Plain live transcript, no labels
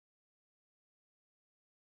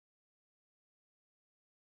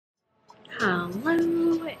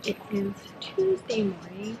Hello, it is Tuesday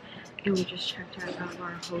morning and we just checked out of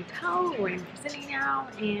our hotel. We're in Sydney now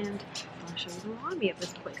and I'll show you the lobby of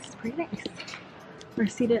this place. It's pretty nice. We're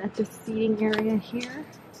seated at the seating area here.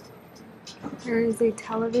 There is a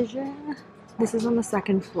television. This is on the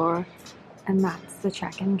second floor and that's the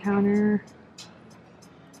check-in counter.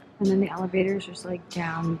 And then the elevator is just like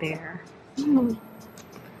down there. And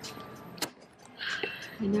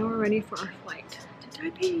now we're ready for our flight to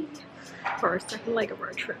Taipei for our second leg of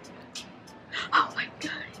our trip. Oh my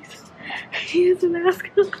gosh, he has a mask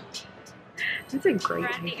on. It's a great. We're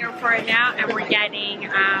at the airport now and we're getting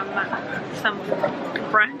some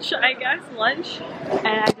brunch, I guess, lunch. And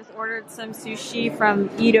I just ordered some sushi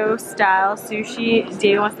from Edo Style Sushi.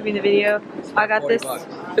 Dave wants to be in the video. I got this.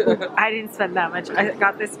 I didn't spend that much. I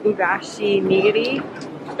got this ugashi nigiri.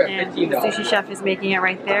 And the sushi chef is making it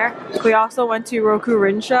right there. We also went to Roku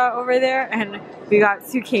Rinsha over there and we got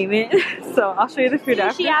sukeimen. So I'll show you the food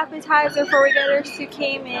after. Sushi appetizer before we get our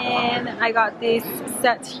sukeimen. I got these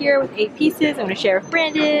sets here with 8 pieces. I'm gonna share with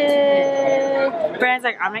Brandon. Brandon's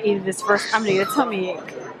like, I'm not eating this first. I'm gonna eat a tummy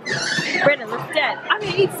ache. Brandon looks dead. I'm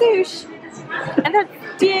gonna eat sushi. And then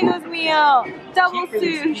Diego's meal, double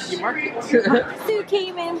sushi.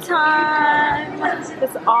 Sukeimen time.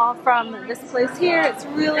 It's all from this place here. It's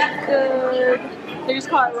really good. They just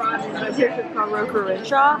call it ramen, but here it's called Roku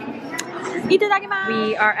Rinsha. Itadakimasu.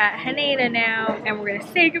 We are at Haneda now, and we're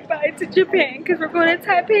gonna say goodbye to Japan because we're going to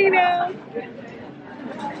Taipei now.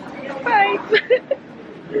 Bye.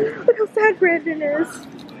 Look how sad Brandon is.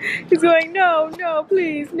 He's going, no, no,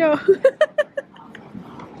 please, no.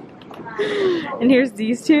 And here's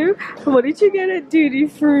these two. What did you get at duty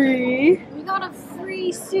free? We got a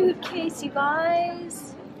free suitcase, you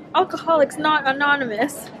guys. Alcoholics Not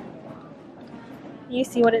Anonymous. You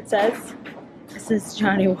see what it says? This is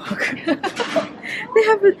Johnny Walker.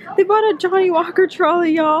 They bought a Johnny Walker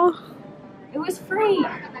trolley, y'all. It was free.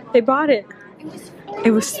 They bought it. It was free.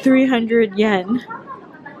 It was 300 yen.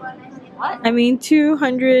 What? I mean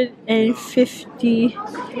 250.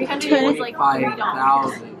 300 was like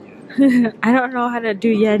 $3. I don't know how to do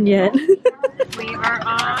yen yet. We are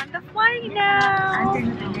on the flight now.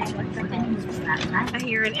 I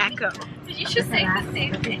hear an echo. Did you just say the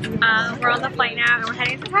same thing? We're on the flight now and we're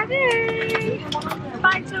heading to Taipei.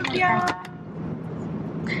 Bye, Tokyo.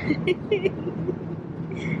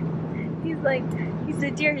 He's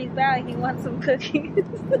a deer, he's bowing, he wants some cookies.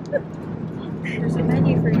 There's a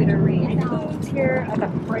menu for you to read. Foods here. I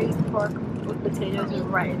got braised pork with potatoes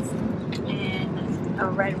and rice and a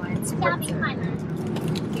red wine spritzer.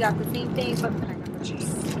 You got the same thing but pineapple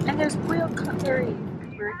juice. And there's quail cutlery.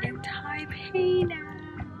 We're in Taipei now.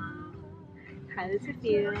 How does it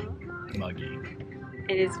feel? Muggy.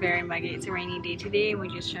 It is very muggy. It's a rainy day today. We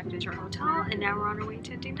just checked into our hotel and now we're on our way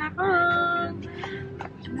to Din Tai Fung.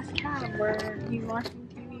 In this cab where he's watching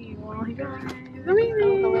TV while he goes. Oh,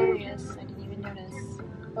 hilarious. I didn't even notice.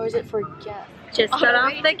 Or is it for guests? Just got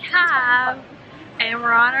off the cab and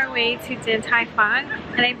we're on our way to Din Tai Fung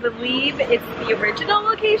and I believe it's the original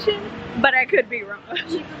location, but I could be wrong.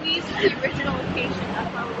 She believes it's the original location. That's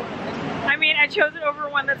why we're going there. I mean, I chose it over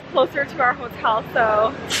one that's closer to our hotel,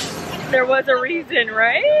 so there was a reason,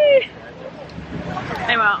 right?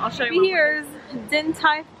 Anyway, I'll show you. Here's Din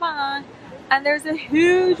Tai Fung and there's a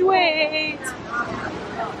huge wait.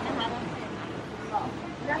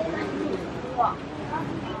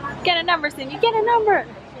 Get a number, Cindy, get a number.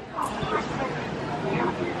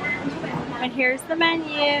 And here's the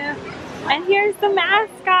menu. And here's the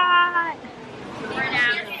mascot. We're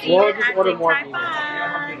now seated at Din Tai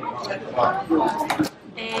Fung.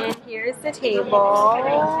 And here's the table.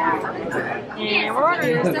 And we're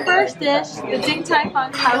ordering the first dish, the Din Tai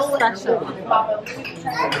Fung House Special.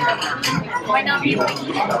 Might not be like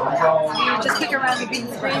eating. You just pick around the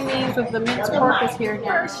beans green beans with the minced pork is here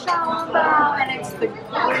now. Xiaolongbao, and it's the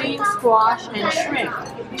green squash and shrimp.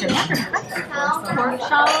 Pork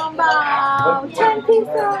xiaolongbao, 10 pieces.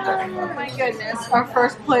 Oh my goodness, our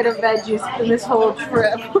first plate of veggies in this whole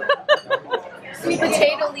trip. Sweet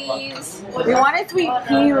potato leaves. We wanted sweet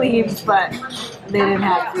pea leaves, but they didn't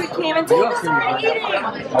have it. We came and took us already eating.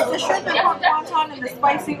 The shrimp and pork wonton and the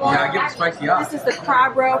spicy one. Yeah, I get the spicy up. This is the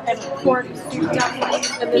crab roe and pork soup dumplings.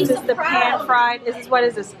 And this is the pan fried. What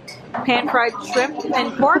is this? Pan fried shrimp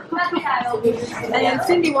and pork. And then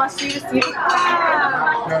Cindy wants you to see the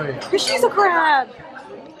crab. Because she's a crab.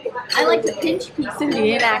 I like the pinch piece.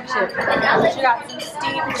 Cindy in action. She got some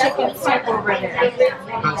steamed chicken soup over there.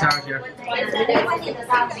 Hot sour here.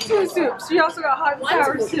 2 soups. She also got hot and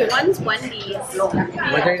sour soup. One's Wendy's.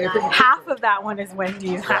 Half of that one is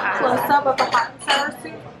Wendy's. Close up of the hot and sour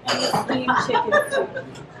soup and the steamed chicken soup.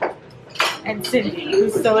 and Cindy,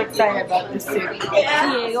 who's so excited about this soup.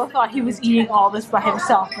 Diego thought he was eating all this by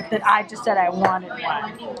himself, but then I just said I wanted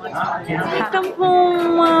one. Come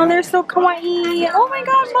home. They're so kawaii. Oh my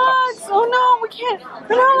god, mugs. Oh no, we can't.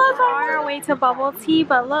 We're not allowed to. On our way to bubble tea,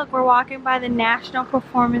 but look, we're walking by the National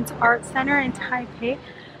Performance Arts Center in Taipei,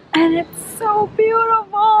 and it's so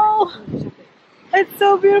beautiful. It's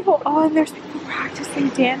so beautiful. Oh, and there's people practicing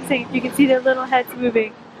dancing. You can see their little heads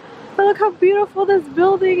moving. But look how beautiful this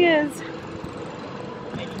building is.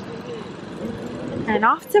 And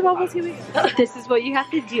off to bubble tea we go. This is what you have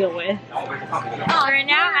to deal with. We're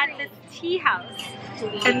now at this tea house.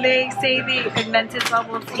 And they say they invented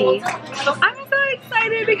bubble tea. So I'm so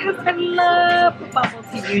excited because I love bubble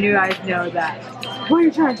tea. You guys know that. What are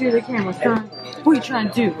you trying to do to the camera, son? What are you trying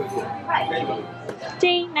to do?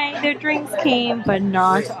 Date night, their drinks came, but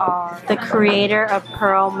not ours. The creator of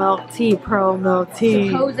Pearl Milk Tea. Pearl Milk Tea.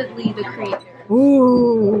 Supposedly the creator.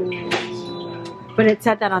 Ooh. But it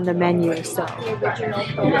said that on the menu, so. Ooh. I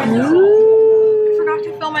forgot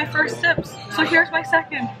to fill my first sips, so here's my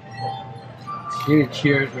second. You need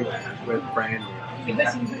cheers with brandy.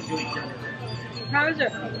 How is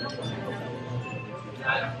it?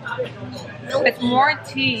 It's more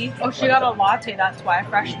tea. Oh, she got a latte, that's why.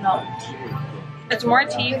 Fresh milk. It's more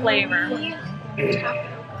tea flavor.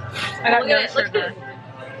 I got no sugar.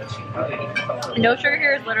 No sugar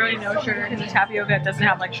here is literally no sugar because the tapioca doesn't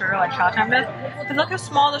have like sugar like Chow Tam does. But look how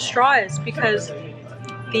small the straw is because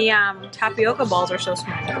the tapioca balls are so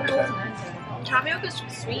small. Tapioca's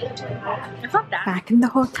sweet. It's not that. Back in the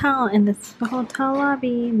hotel, and this is the hotel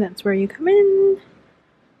lobby. That's where you come in.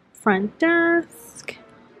 Front desk.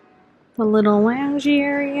 The little loungy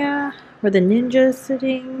area where the ninja is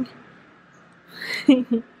sitting.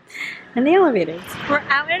 And the elevators. We're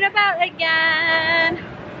out and about again.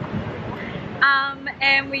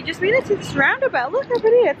 And we just made it to this roundabout. Look how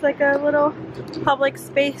pretty. It's like a little public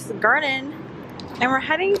space garden. And we're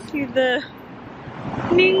heading to the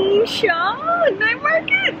Ningxia night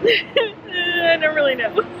market. I don't really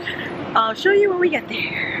know. I'll show you when we get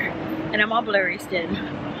there. And I'm all blurry still.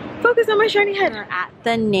 Focus on my shiny head. We're at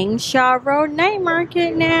the Ningxia Road night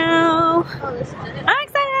market now. I'm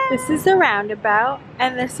excited. This is the roundabout,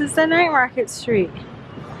 and this is the night market street.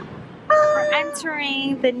 We're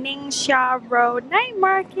entering the Ningxia Road night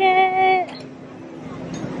market.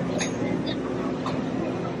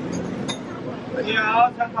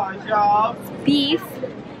 Beef,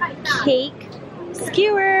 cake,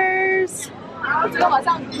 skewers.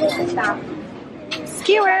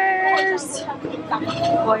 Skewers,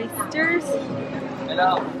 oysters,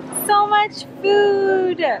 so much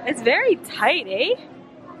food. It's very tight, eh?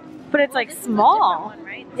 But it's like small.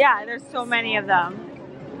 Yeah, there's so many of them.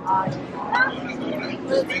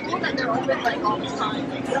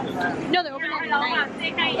 No, they're open every night.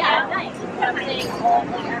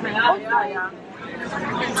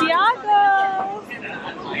 Tiago!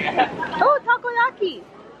 Oh, takoyaki!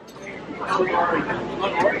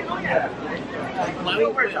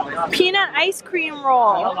 Peanut ice cream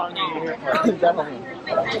roll.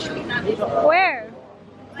 Where?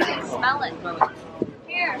 Smell it.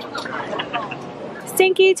 Here.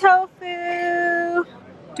 Stinky tofu.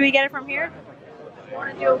 Do we get it from here?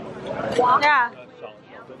 Yeah.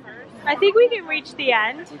 I think we can reach the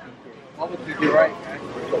end.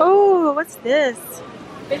 Oh, what's this?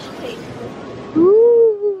 Fish cake.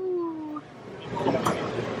 Ooh.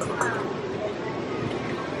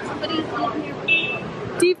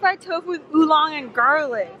 Deep fried tofu with oolong and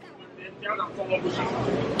garlic.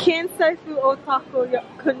 Kansai-fu otako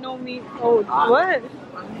konomi. Oh, what?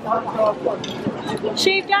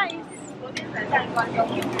 Shaved ice. There's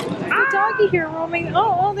a doggy here roaming.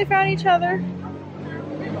 Oh, they found each other.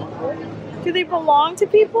 Do they belong to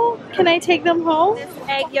people? Can I take them home? This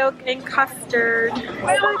egg yolk and custard.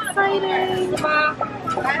 So exciting. He's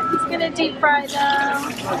gonna deep fry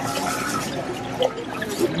them.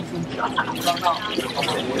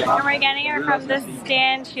 And we're getting it from this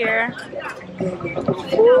stand here.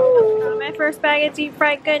 Ooh, my first bag of deep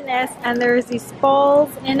fried goodness. And there's these balls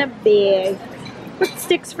in a bag with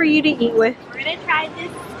sticks for you to eat with. We're gonna try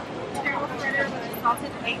this turtle fritter with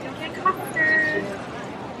salted egg yolk and custard.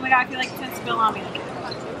 Oh my god, I feel like it's gonna spill on me.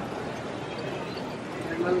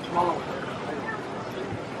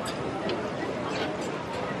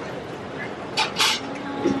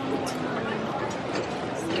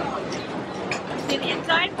 See the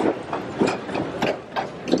inside?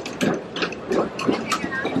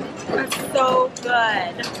 It's so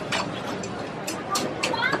good.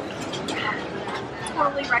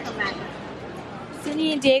 Totally recommend.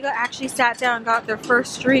 Cindy and Diego actually sat down and got their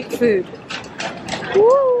first street food.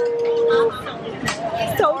 Woo!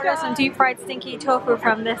 So order some deep fried stinky tofu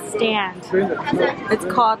from this stand. It's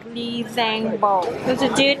called Li Zhang Bo. There's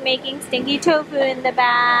a dude making stinky tofu in the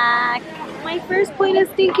back. My first plate of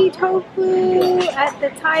stinky tofu at the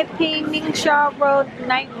Taipei Ningxia Road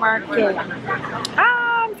night market.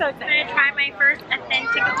 Ah, I'm so excited. I'm gonna try my first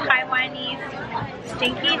authentic Taiwanese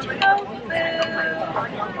stinky tofu.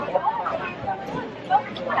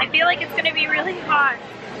 I feel like it's gonna be really hot.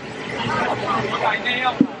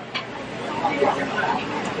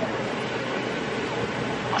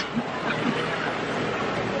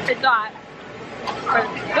 It's hot.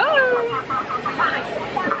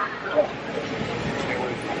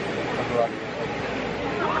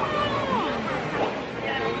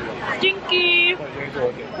 Stinky!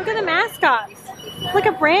 Look at the mascots. Look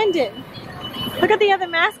at Brandon. Look at the other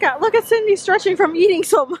mascot. Look at Cindy stretching from eating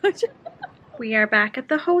so much. We are back at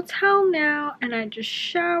the hotel now, and I just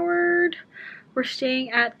showered. We're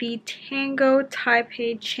staying at the Tango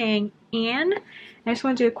Taipei Chang'an. I just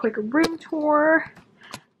want to do a quick room tour.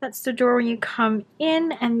 That's the door when you come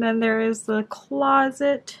in, and then there is the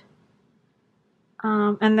closet.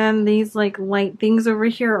 And then these like light things over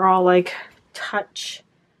here are all like touch.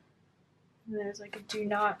 And there's like a do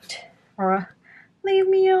not or a leave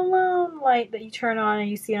me alone light that you turn on and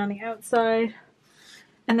you see it on the outside.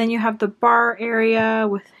 And then you have the bar area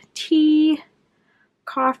with tea,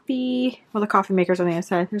 coffee. Well, the coffee maker's on the other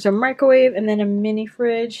side. There's a microwave and then a mini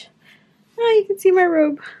fridge. Oh, you can see my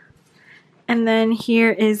robe. And then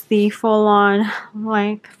here is the full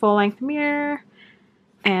length mirror.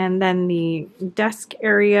 And then the desk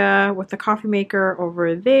area with the coffee maker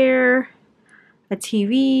over there. A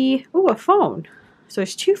TV. Oh, a phone. So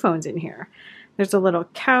there's two phones in here. There's a little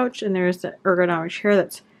couch and there's the ergonomic chair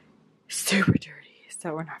that's super dirty.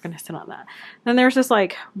 So we're not going to sit on that. Then there's this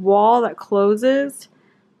like wall that closes.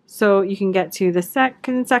 So you can get to the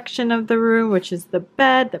second section of the room, which is the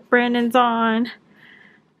bed that Brandon's on.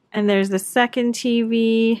 And there's the second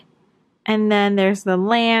TV. And then there's the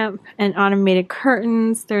lamp and automated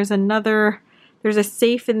curtains. There's a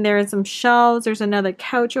safe in there and some shelves. There's another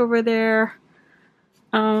couch over there.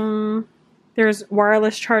 There's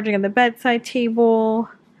wireless charging at the bedside table.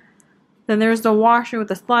 Then there's the washroom with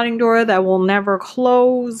the sliding door that will never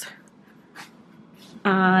close.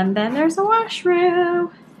 And then there's the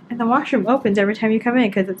washroom. And the washroom opens every time you come in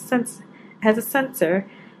because it has a sensor.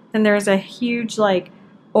 Then there's a huge like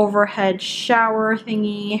overhead shower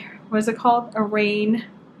thingy. What is it called? A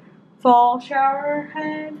rainfall shower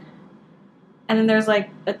head. And then there's like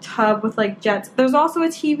a tub with like jets. There's also a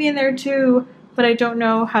TV in there too, but I don't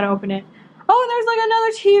know how to open it. Oh, and there's like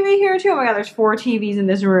another TV here too. Oh my god, there's 4 TVs in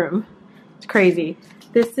this room. It's crazy.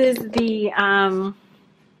 This is the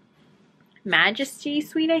Majesty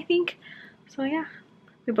Suite, I think. So yeah,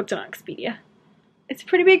 we booked it on Expedia. It's a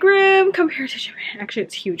pretty big room compared to Japan. Actually,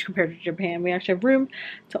 it's huge compared to Japan. We actually have room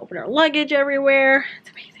to open our luggage everywhere. It's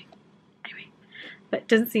amazing. Anyway, but it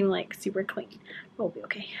doesn't seem like super clean. But we'll be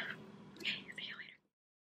okay.